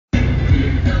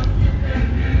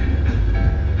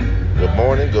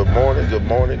morning, good morning, good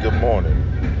morning, good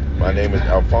morning. My name is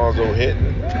Alfonso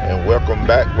Hinton, and welcome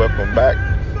back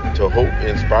to Hope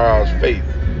Inspires Faith.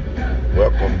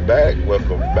 Welcome back,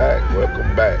 welcome back,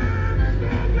 welcome back.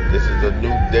 This is a new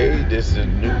day, this is a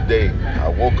new day. I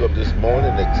woke up this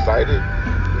morning excited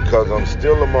because I'm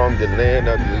still among the land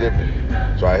of the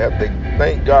living. So I have to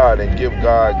thank God and give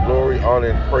God glory, honor,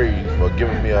 and praise for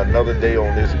giving me another day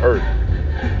on this earth.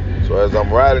 So as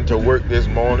I'm riding to work this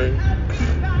morning,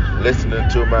 listening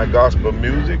to my gospel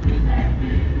music,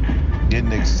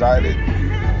 getting excited.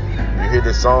 You hear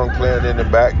the song playing in the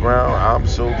background. I'm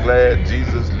so glad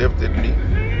Jesus lifted me,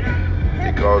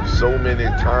 because so many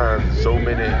times, so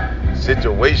many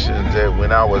situations that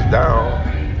when I was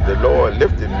down, the Lord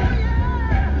lifted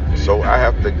me. So I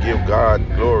have to give God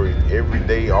glory every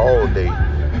day, all day,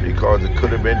 because it could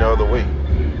have been the other way.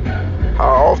 How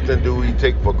often do we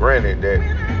take for granted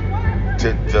that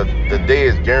the day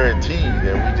is guaranteed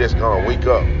and we just gonna wake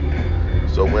up?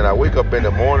 So when I wake up in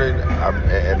the morning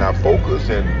and I focus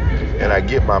and I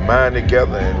get my mind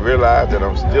together and realize that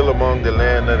I'm still among the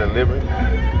land of the living,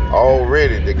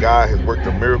 already that God has worked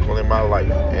a miracle in my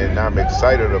life, and I'm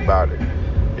excited about it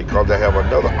because I have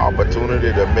another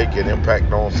opportunity to make an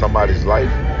impact on somebody's life.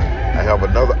 I have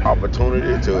another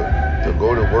opportunity to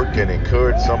go to work and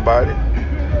encourage somebody.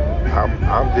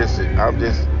 I'm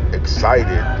just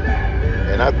excited,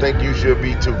 and I think you should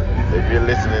be too. If you're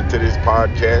listening to this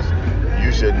podcast,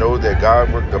 you should know that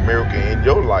God worked a miracle in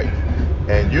your life,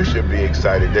 and you should be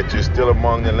excited that you're still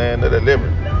among the land of the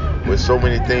living. With so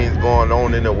many things going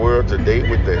on in the world today,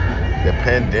 with the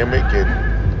pandemic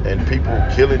and people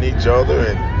killing each other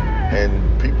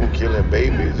and people killing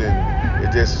babies, and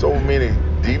it's just so many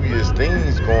devious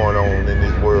things going on in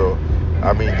this world.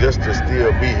 I mean, just to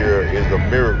still be here is a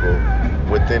miracle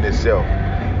within itself,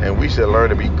 and we should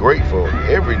learn to be grateful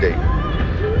every day.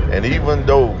 And even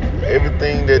though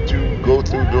everything that you go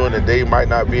through during the day might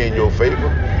not be in your favor,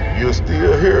 you're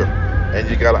still here, and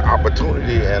you got an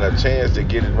opportunity and a chance to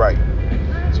get it right.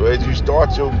 So as you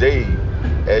start your day,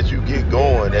 as you get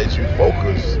going, as you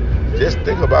focus, just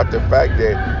think about the fact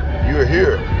that you're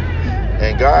here,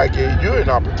 and God gave you an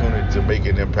opportunity to make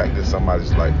an impact in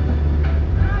somebody's life.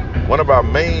 One of our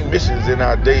main missions in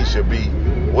our day should be,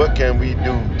 what can we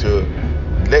do to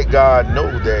let God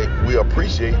know that we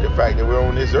appreciate the fact that we're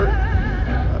on this earth?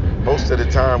 Most of the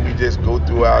time we just go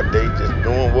through our day just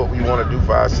doing what we want to do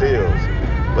for ourselves.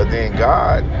 But then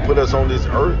God put us on this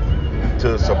earth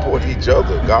to support each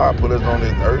other. God put us on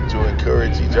this earth to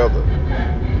encourage each other.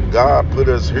 God put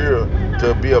us here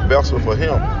to be a vessel for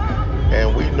Him.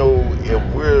 And we know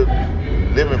if we're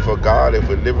living for God, if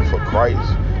we're living for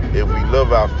Christ, if we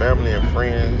love our family and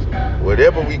friends,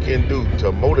 whatever we can do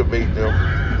to motivate them,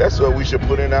 that's what we should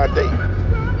put in our day.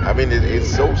 I mean,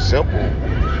 it's so simple.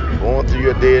 Going through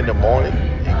your day in the morning,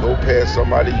 you go past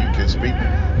somebody, you can speak,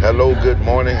 hello, good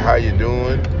morning, how you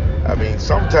doing? I mean,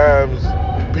 sometimes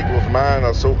people's minds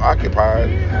are so occupied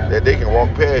that they can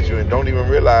walk past you and don't even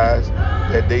realize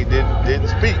that they didn't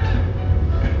speak.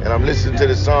 And I'm listening to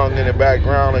the song in the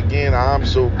background again, I'm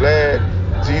so glad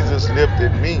Jesus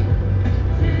lifted me.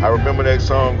 I remember that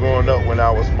song growing up when I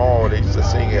was small. They used to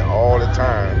sing it all the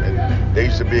time, and they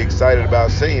used to be excited about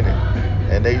singing it,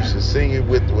 and they used to sing it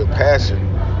with passion,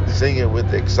 sing it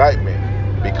with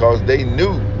excitement, because they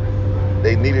knew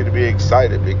they needed to be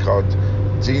excited because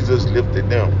Jesus lifted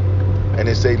them. And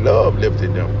they say love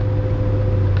lifted them.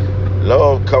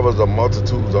 Love covers a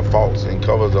multitude of faults and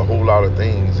covers a whole lot of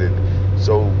things. And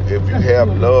so if you have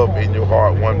love in your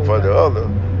heart one for the other,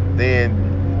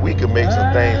 then we can make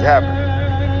some things happen.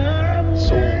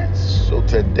 So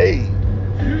today,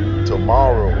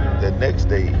 tomorrow, the next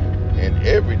day, and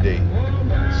every day,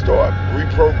 start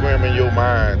reprogramming your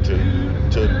mind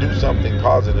to do something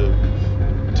positive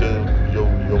to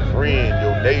your friend,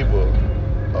 your neighbor,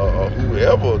 or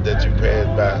whoever that you pass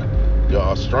by,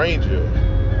 a stranger.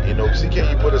 See, can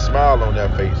you put a smile on their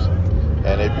face?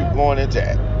 And if you're going into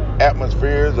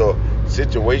atmospheres or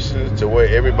situations to where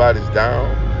everybody's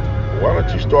down, why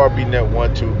don't you start being that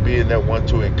one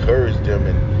to encourage them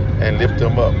and lift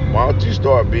them up? Why don't you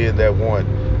start being that one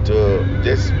to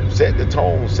just set the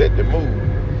tone, set the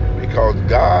mood? Because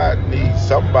God needs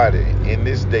somebody in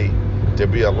this day to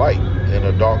be a light in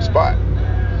a dark spot.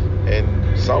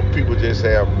 And some people just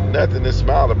have nothing to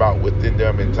smile about within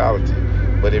their mentality.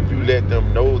 But if you let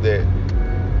them know that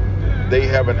they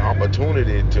have an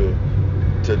opportunity to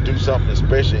do something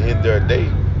special in their day,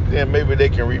 then maybe they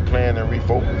can replan and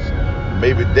refocus.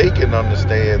 Maybe they can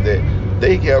understand that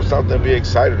they have something to be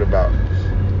excited about.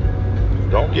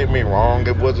 Don't get me wrong,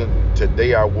 it wasn't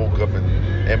today I woke up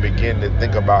and began to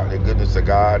think about the goodness of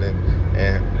God and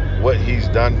what he's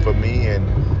done for me and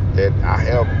that I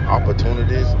have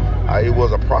opportunities. It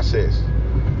was a process.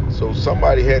 So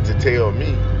somebody had to tell me,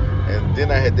 and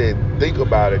then I had to think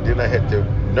about it. Then I had to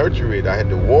nurture it. I had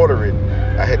to water it.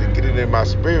 I had to get it in my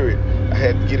spirit. I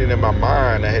had to get it in my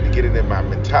mind. I had to get it in my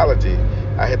mentality.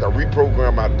 I had to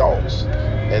reprogram my thoughts.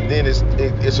 And then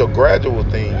it's a gradual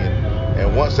thing.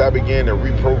 And once I began to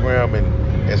reprogram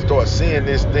and start seeing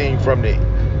this thing from the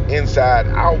inside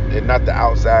out and not the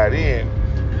outside in,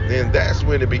 then that's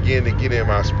when it began to get in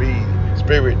my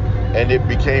spirit, and it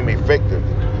became effective.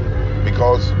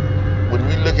 Because when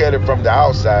we look at it from the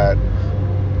outside,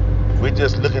 we're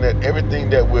just looking at everything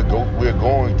that we're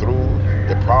going through,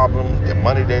 the problems, the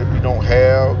money that we don't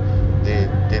have,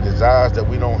 the desires that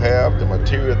we don't have, the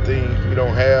material things we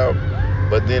don't have.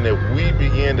 But then if we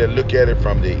begin to look at it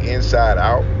from the inside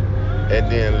out,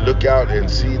 and then look out and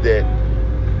see that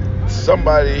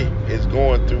somebody is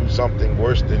going through something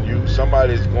worse than you,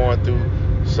 somebody is going through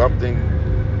something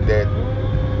that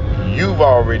you've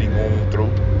already gone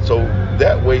through, so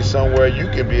that way somewhere you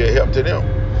can be a help to them.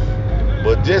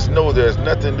 But just know there's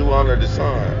nothing new under the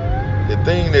sun. The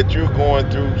thing that you're going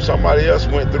through, somebody else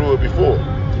went through it before.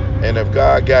 And if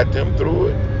God got them through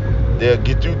it, they'll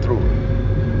get you through it.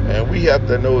 And we have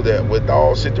to know that with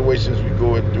all situations we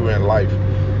go through in life,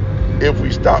 if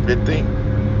we stop to think,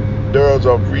 there's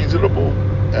a reasonable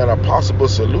and a possible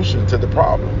solution to the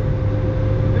problem.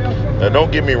 Now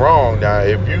don't get me wrong, now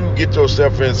if you get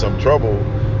yourself in some trouble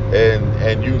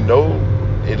and you know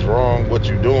it's wrong what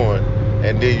you're doing,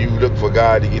 and then you look for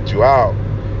God to get you out,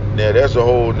 now that's a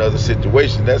whole nother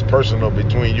situation. That's personal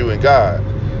between you and God.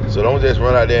 So don't just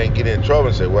run out there and get in trouble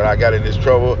and say, well, I got in this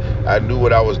trouble, I knew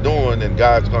what I was doing, and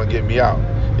God's going to get me out.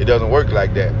 It doesn't work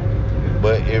like that.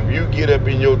 But if you get up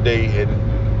in your day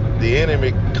and the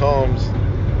enemy comes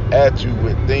at you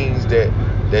with things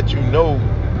that you know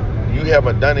you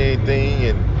haven't done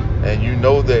anything, and you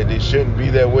know that it shouldn't be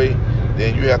that way,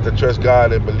 then you have to trust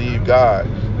God and believe God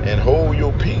and hold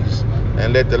your peace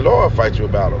and let the Lord fight your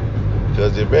battle.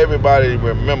 Because if everybody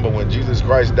remember when Jesus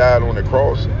Christ died on the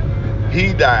cross,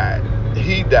 he died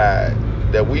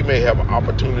that we may have an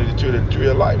opportunity to the tree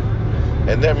of life.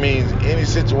 And that means any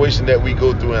situation that we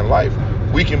go through in life,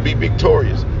 we can be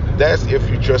victorious. That's if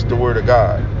you trust the word of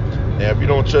God. Now if you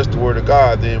don't trust the word of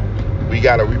God, then we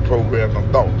got to reprogram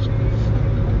some thoughts.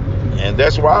 And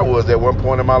that's where I was at one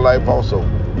point in my life also.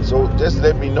 So just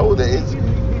let me know that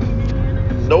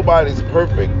nobody's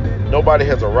perfect. Nobody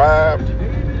has arrived.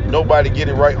 Nobody get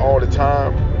it right all the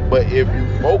time. But if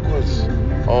you focus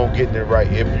on getting it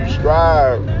right, if you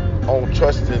strive on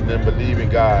trusting and believing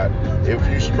God, if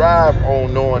you strive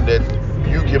on knowing that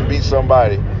you can be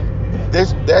somebody,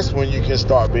 that's when you can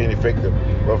start being effective.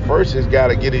 But first it's got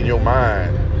to get in your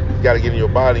mind, it's got to get in your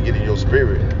body, get in your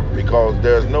spirit, because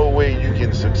there's no way you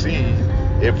can succeed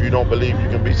if you don't believe you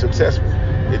can be successful.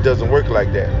 It doesn't work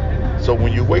like that. So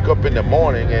when you wake up in the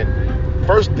morning, and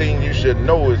first thing you should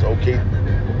know is, okay,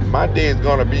 my day is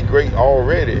going to be great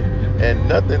already, and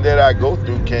nothing that I go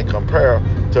through can compare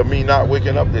to me not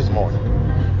waking up this morning.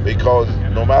 Because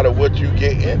no matter what you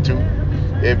get into,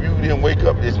 if you didn't wake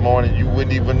up this morning, you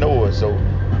wouldn't even know it. So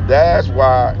that's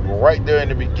why right there in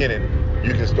the beginning,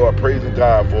 you can start praising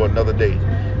God for another day,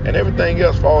 and everything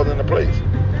else falls into place.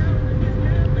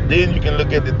 Then you can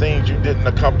look at the things you didn't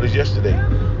accomplish yesterday.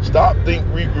 Stop, think,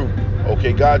 regroup.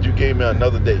 Okay, God, you gave me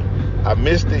another day. I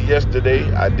missed it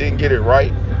yesterday. I didn't get it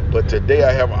right, but today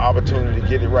I have an opportunity to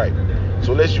get it right.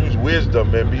 So let's use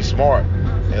wisdom and be smart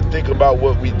and think about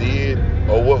what we did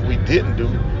or what we didn't do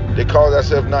that caused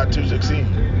ourselves not to succeed.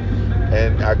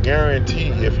 And I guarantee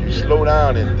if you slow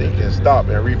down and think and stop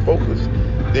and refocus,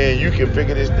 then you can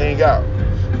figure this thing out.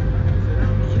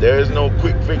 There is no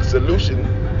quick fix solution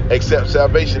except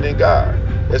salvation in God.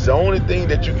 That's the only thing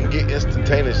that you can get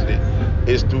instantaneously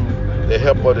is through the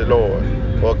help of the Lord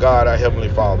or God, our Heavenly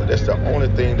Father. That's the only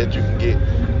thing that you can get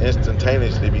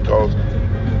instantaneously, because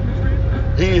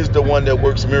He is the one that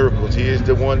works miracles. He is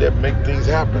the one that makes things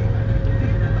happen.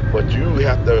 But you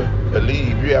have to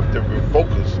believe, you have to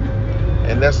refocus.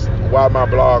 And that's why my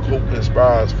blog, Hope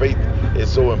Inspires Faith,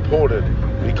 is so important,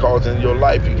 because in your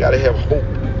life you got to have hope.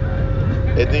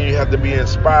 And then you have to be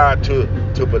inspired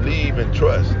to believe and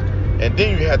trust. And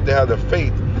then you have to have the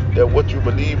faith that what you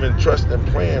believe and trust and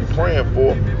praying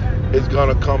for is going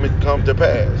to come to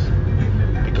pass.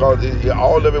 Because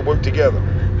all of it work together.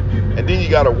 And then you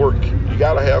got to work. You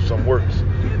got to have some works.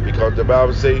 Because the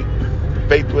Bible says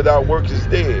faith without works is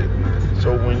dead.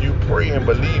 So when you pray and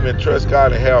believe and trust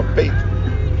God and have faith,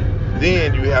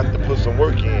 Then you have to put some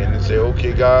work in and say,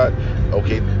 okay, God,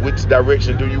 okay, which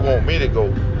direction do you want me to go?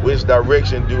 Which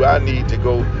direction do I need to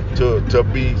go to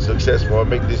be successful and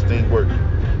make this thing work?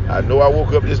 I know I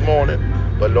woke up this morning,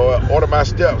 but Lord, order my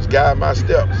steps, guide my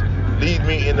steps, lead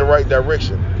me in the right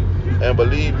direction. And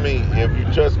believe me, if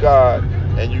you trust God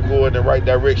and you go in the right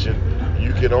direction,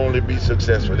 you can only be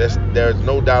successful. There's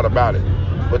no doubt about it.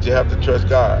 But you have to trust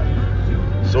God.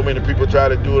 So many people try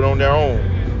to do it on their own.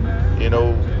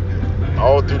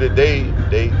 All through the day,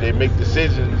 they make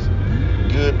decisions,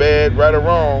 good, bad, right or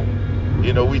wrong.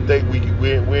 We think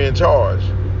we're in charge.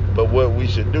 But what we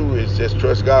should do is just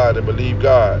trust God and believe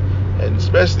God, and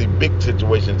especially big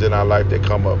situations in our life that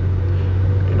come up.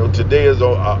 Today is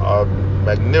a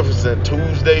magnificent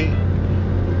Tuesday.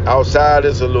 Outside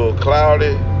it's a little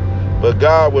cloudy, but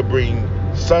God will bring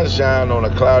sunshine on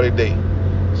a cloudy day.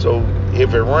 So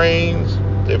if it rains,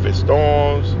 if it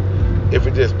storms, if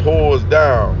it just pours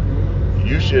down,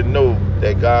 you should know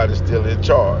that God is still in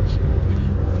charge.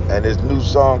 And this new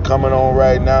song coming on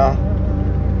right now,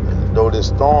 though the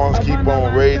storms keep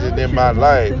on raging in my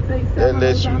life, that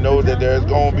lets you know that there's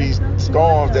going to be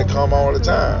storms that come all the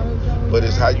time. But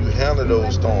it's how you handle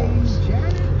those storms.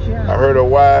 I heard a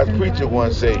wise preacher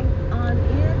once say,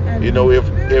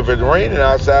 if it's raining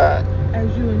outside,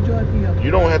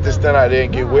 you don't have to stand out there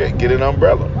and get wet, get an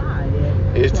umbrella.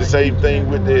 It's the same thing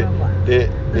with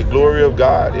the glory of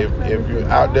God. If you're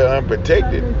out there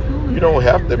unprotected, you don't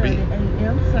have to be.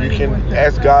 You can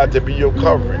ask God to be your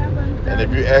covering. And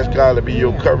if you ask God to be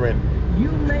your covering,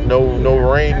 no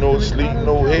rain, no sleet,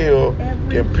 no hail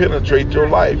can penetrate your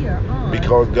life,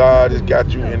 because God has got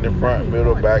you in the front,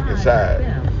 middle, back, and side.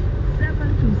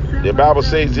 The Bible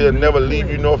says He'll never leave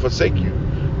you nor forsake you.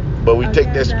 But we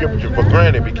take that scripture for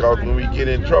granted, because when we get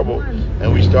in trouble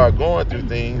and we start going through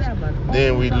things,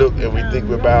 then we look and we think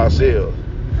we're by ourselves.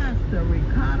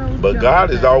 But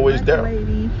God is always there.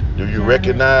 Do you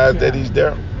recognize that He's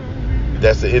there?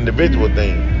 That's an individual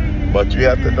thing. But you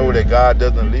have to know that God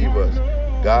doesn't leave us.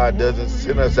 God doesn't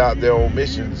send us out there on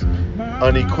missions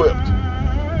unequipped.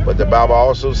 But the Bible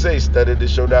also says, study to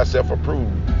show thyself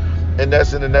approved. And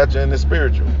that's in the natural and the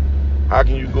spiritual. How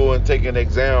can you go and take an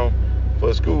exam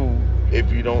for school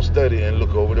if you don't study and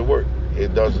look over the work?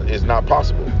 It's not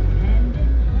possible.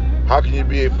 How can you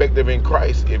be effective in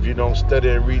Christ if you don't study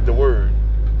and read the Word?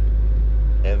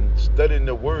 And studying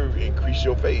the Word increase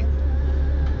your faith.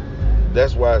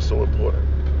 That's why it's so important.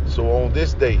 So on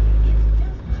this day,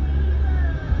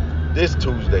 this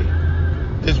Tuesday,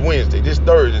 this Wednesday, this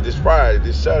Thursday, this Friday,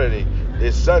 this Saturday,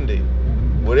 this Sunday,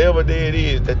 whatever day it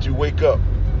is that you wake up,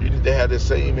 you need to have the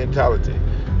same mentality.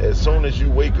 As soon as you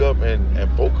wake up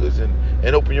and focus and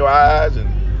open your eyes and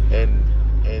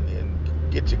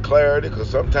get your clarity, because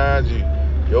sometimes you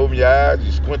open your eyes,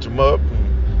 you squint them up,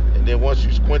 and then once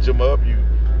you squint them up, you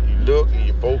look and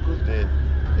you focus. And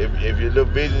if you're a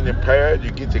little vision impaired,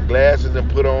 you get your glasses and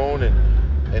put on,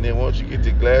 and then once you get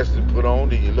your glasses and put on,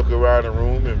 then you look around the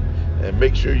room and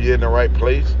make sure you're in the right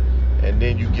place, and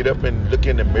then you get up and look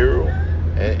in the mirror,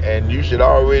 and you should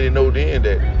already know then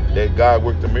that God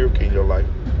worked a miracle in your life.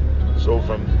 So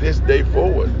from this day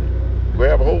forward,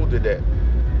 grab hold of that,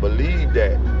 believe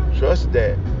that, trust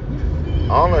that,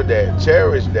 honor that,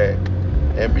 cherish that,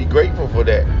 and be grateful for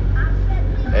that.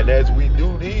 And as we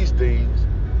do these things,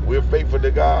 we're faithful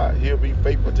to God. He'll be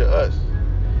faithful to us.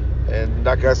 And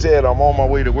like I said, I'm on my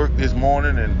way to work this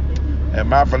morning, and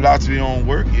my philosophy on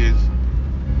work is,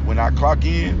 when I clock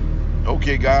in,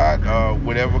 okay, God,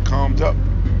 whatever comes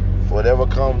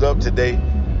up today,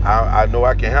 I know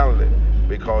I can handle it,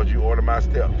 because you order my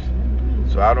steps.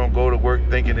 So I don't go to work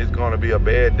thinking it's going to be a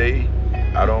bad day.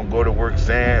 I don't go to work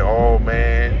saying, oh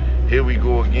man, here we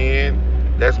go again.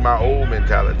 That's my old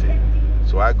mentality.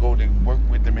 So I go to work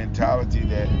with the mentality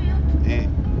that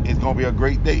it's going to be a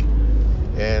great day.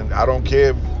 And I don't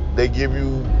care if they give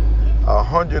you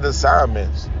 100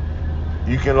 assignments.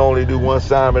 You can only do one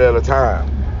assignment at a time.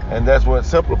 And that's what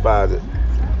simplifies it.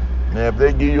 Now, if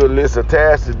they give you a list of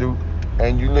tasks to do,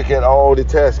 and you look at all the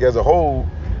tasks as a whole,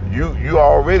 you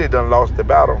already done lost the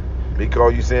battle,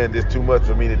 because you're saying there's too much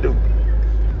for me to do.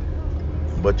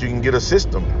 But you can get a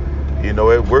system.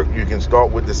 At work, you can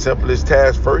start with the simplest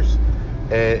task first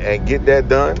and get that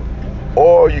done.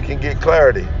 Or you can get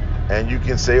clarity, and you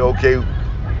can say, okay,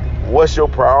 what's your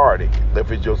priority?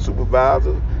 If it's your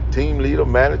supervisor, team leader,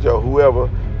 manager, or whoever,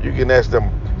 you can ask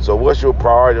them, so what's your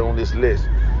priority on this list?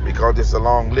 Because it's a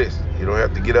long list. You don't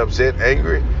have to get upset,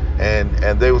 angry,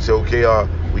 and they will say, okay,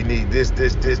 we need this,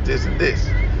 and this.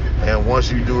 And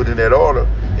once you do it in that order,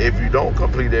 if you don't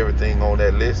complete everything on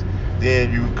that list,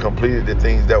 then you completed the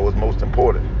things that was most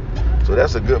important. So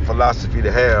that's a good philosophy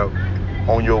to have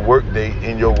on your work day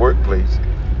in your workplace.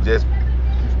 Just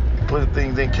putting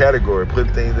things in category,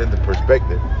 putting things into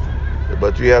perspective.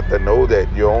 But you have to know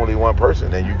that you're only one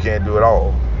person and you can't do it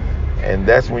all. And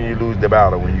that's when you lose the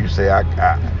battle. When you say I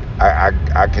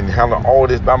can handle all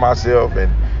this by myself,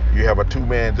 and you have a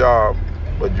two-man job,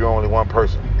 but you're only one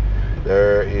person.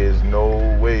 There is no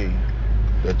way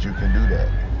that you can do that.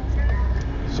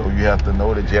 So you have to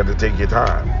know that you have to take your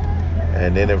time.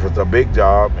 And then if it's a big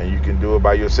job and you can do it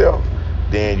by yourself,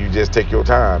 then you just take your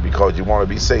time because you want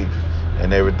to be safe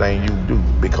in everything you do.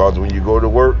 Because when you go to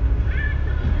work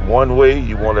one way,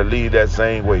 you want to leave that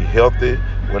same way, healthy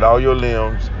with all your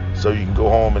limbs, so you can go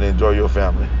home and enjoy your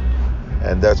family.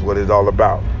 And that's what it's all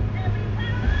about.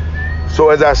 So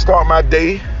as I start my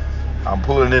day, I'm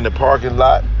pulling in the parking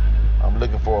lot. I'm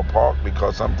looking for a park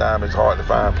because sometimes it's hard to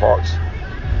find parks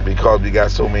because we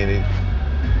got so many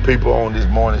people on this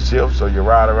morning shift. So you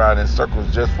ride around in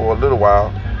circles just for a little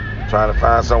while trying to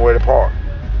find somewhere to park.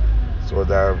 So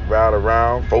as I ride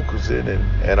around, focusing,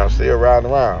 and I'm still riding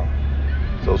around.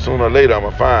 So sooner or later I'm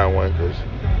going to find one because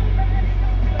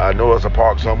I know it's a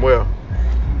park somewhere.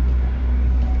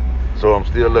 So I'm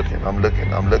still looking. I'm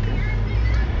looking.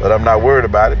 But I'm not worried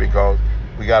about it because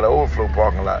we got an overflow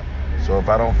parking lot. So if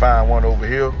I don't find one over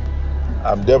here,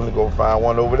 I'm definitely going to find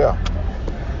one over there.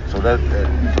 So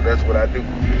that's what I do.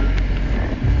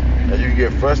 And you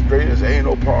get frustrated and say, ain't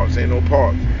no parks. I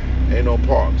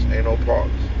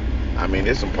mean,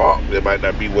 there's some parks. It might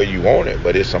not be where you want it,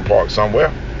 but there's some parks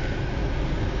somewhere.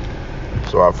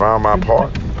 So I found my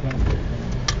park.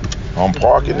 I'm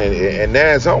parking, and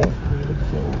now it's on.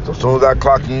 So as soon as I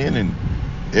clock in, and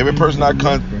every person I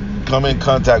come in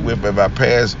contact with, if I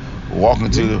pass walking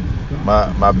to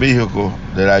my vehicle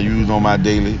that I use on my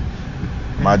daily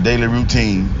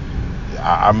routine,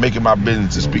 I'm making my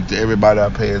business to speak to everybody I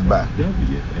pass by.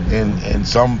 And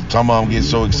some of them get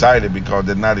so excited because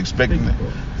they're not expecting it.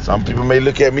 Some people may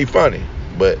look at me funny,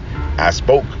 but I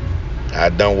spoke. I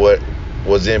done what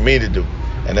was in me to do,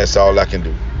 and that's all I can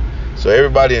do. So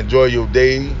everybody enjoy your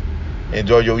day,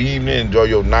 enjoy your evening, enjoy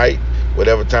your night,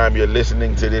 whatever time you're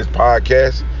listening to this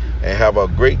podcast, and have a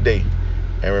great day.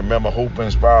 And remember, hope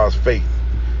inspires faith.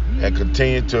 And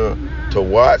continue to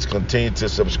watch, continue to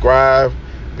subscribe,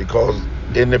 because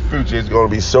in the future it's going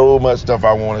to be so much stuff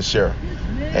I want to share.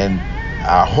 And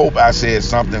I hope I said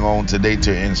something on today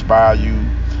to inspire you,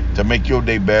 to make your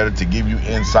day better, to give you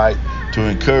insight, to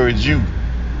encourage you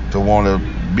to want to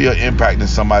be an impact in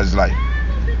somebody's life.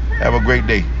 Have a great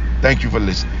day. Thank you for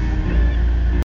listening.